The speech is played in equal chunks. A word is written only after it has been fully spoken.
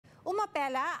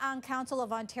Umapela ang Council of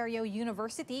Ontario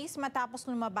Universities matapos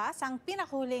lumabas ang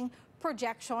pinakuling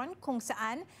projection kung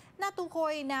saan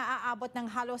natukoy na aabot ng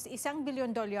halos $1 bilyon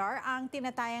ang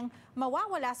tinatayang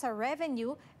mawawala sa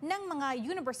revenue ng mga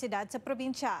universidad sa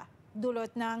probinsya, dulot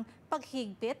ng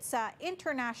paghigpit sa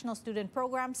international student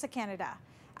program sa Canada.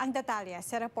 Ang detalye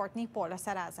sa report ni Paula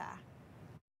Saraza.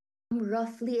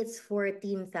 Roughly, it's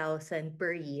 14,000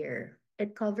 per year.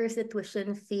 It covers the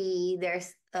tuition fee.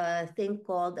 There's a thing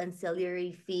called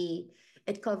ancillary fee.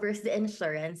 It covers the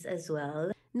insurance as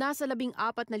well. Nasa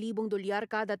 $14,000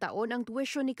 kada taon ang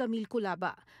tuition ni Camille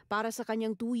Culaba para sa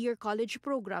kanyang 2-year college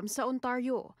program sa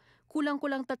Ontario.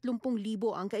 Kulang-kulang 30,000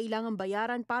 ang kailangang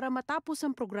bayaran para matapos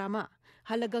ang programa.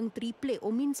 Halagang triple o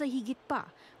minsan higit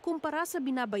pa kumpara sa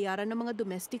binabayaran ng mga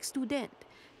domestic student.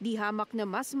 Di hamak na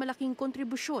mas malaking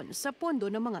kontribusyon sa pondo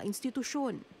ng mga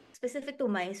institusyon. Specific to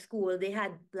my school, they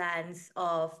had plans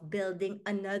of building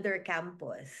another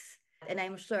campus. And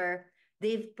I'm sure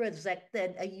they've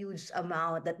projected a huge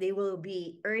amount that they will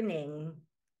be earning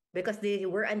because they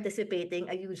were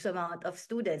anticipating a huge amount of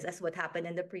students as what happened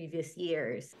in the previous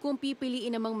years. Kung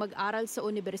pipiliin namang mag-aral sa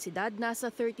universidad,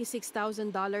 nasa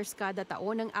 $36,000 kada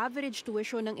taon ang average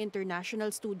tuition ng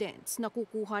international students na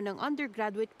kukuha ng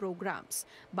undergraduate programs,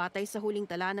 batay sa huling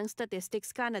tala ng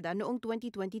Statistics Canada noong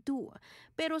 2022.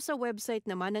 Pero sa website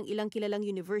naman ng ilang kilalang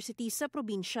universities sa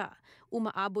probinsya,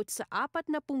 umaabot sa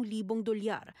 $40,000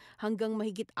 hanggang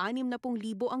mahigit $60,000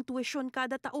 ang tuition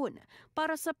kada taon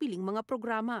para sa piling mga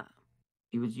programa.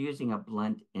 He was using a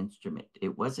blunt instrument.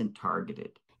 It wasn't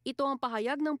targeted. Ito ang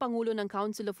pahayag ng Pangulo ng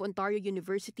Council of Ontario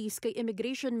Universities kay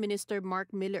Immigration Minister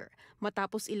Mark Miller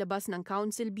matapos ilabas ng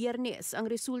Council Biyernes ang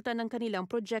resulta ng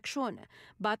kanilang projection.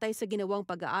 Batay sa ginawang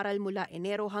pag-aaral mula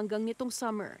Enero hanggang nitong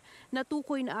summer,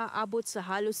 natukoy na aabot sa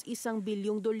halos $1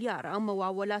 bilyong ang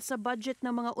mawawala sa budget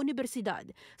ng mga universidad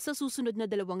sa susunod na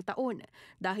 2 taon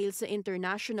dahil sa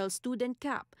international student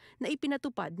cap na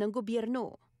ipinatupad ng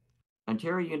gobyerno.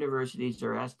 Ontario universities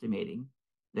are estimating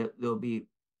that there'll be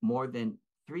more than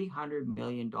 $300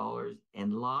 million in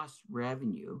lost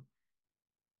revenue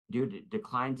due to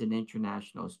declines in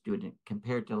international students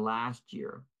compared to last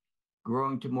year,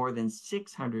 growing to more than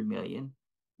 $600 million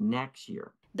next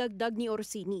year. Dagdag ni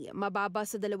Orsini, mababa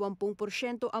sa 20%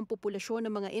 ang populasyon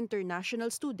ng mga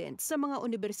international students sa mga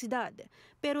universidad.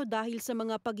 Pero dahil sa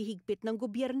mga paghihigpit ng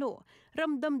gobyerno,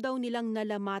 ramdam daw nilang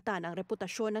nalamatan ang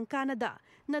reputasyon ng Canada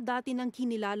na dati nang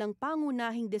kinilalang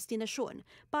pangunahing destinasyon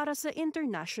para sa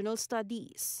international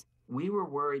studies. We were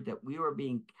worried that we were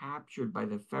being captured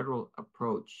by the federal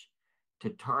approach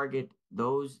to target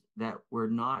those that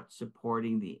were not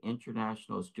supporting the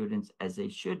international students as they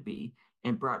should be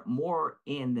and brought more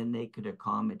in than they could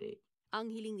accommodate.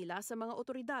 Ang hiling nila sa mga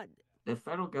otoridad, the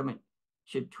federal government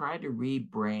should try to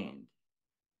rebrand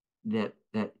that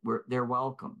they're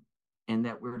welcome and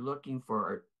that we're looking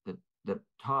for the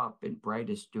top and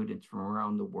brightest students from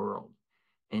around the world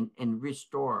and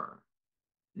restore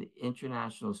the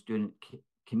international student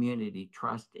community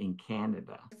trust in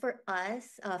Canada. For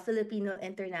us, Filipino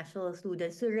international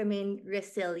students, to remain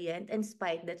resilient in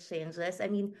spite the changes. I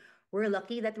mean, we're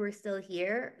lucky that we're still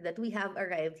here, that we have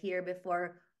arrived here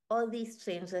before all these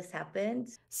changes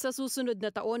happened. Sa susunod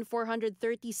na taon,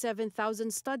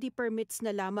 437,000 study permits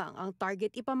na lamang ang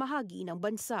target ipamahagi ng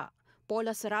bansa.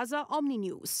 Paula Saraza, OMNI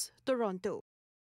News, Toronto.